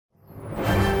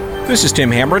This is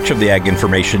Tim Hamrich of the Ag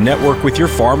Information Network with your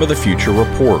Farm of the Future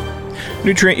report.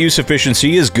 Nutrient use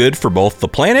efficiency is good for both the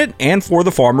planet and for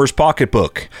the farmer's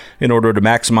pocketbook. In order to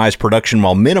maximize production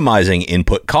while minimizing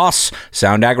input costs,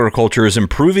 sound agriculture is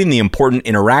improving the important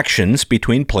interactions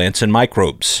between plants and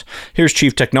microbes. Here's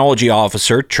Chief Technology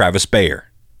Officer Travis Bayer.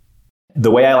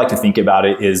 The way I like to think about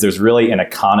it is there's really an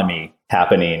economy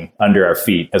happening under our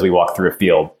feet as we walk through a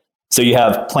field. So you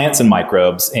have plants and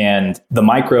microbes, and the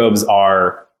microbes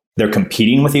they're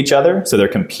competing with each other. So they're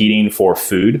competing for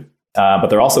food, but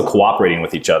they're also cooperating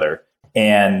with each other.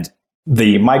 And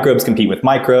the microbes compete with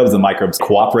microbes, the microbes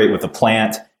cooperate with the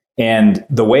plant. And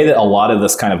the way that a lot of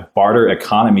this kind of barter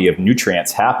economy of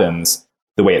nutrients happens,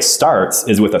 the way it starts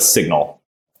is with a signal.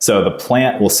 So the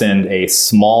plant will send a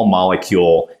small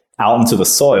molecule out into the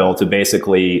soil to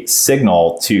basically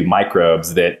signal to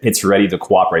microbes that it's ready to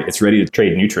cooperate, it's ready to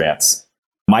trade nutrients.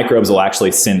 Microbes will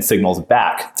actually send signals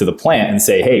back to the plant and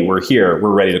say, hey, we're here,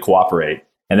 we're ready to cooperate.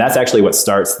 And that's actually what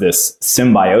starts this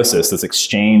symbiosis, this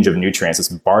exchange of nutrients, this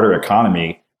barter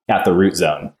economy at the root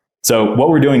zone. So what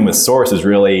we're doing with Source is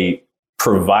really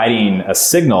providing a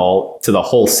signal to the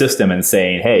whole system and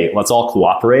saying, hey, let's all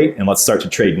cooperate and let's start to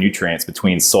trade nutrients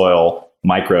between soil,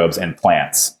 microbes, and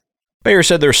plants. Bayer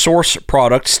said their Source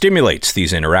product stimulates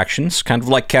these interactions, kind of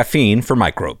like caffeine for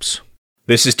microbes.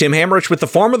 This is Tim Hamrich with the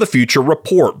Farm of the Future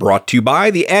report, brought to you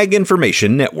by the Ag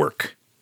Information Network.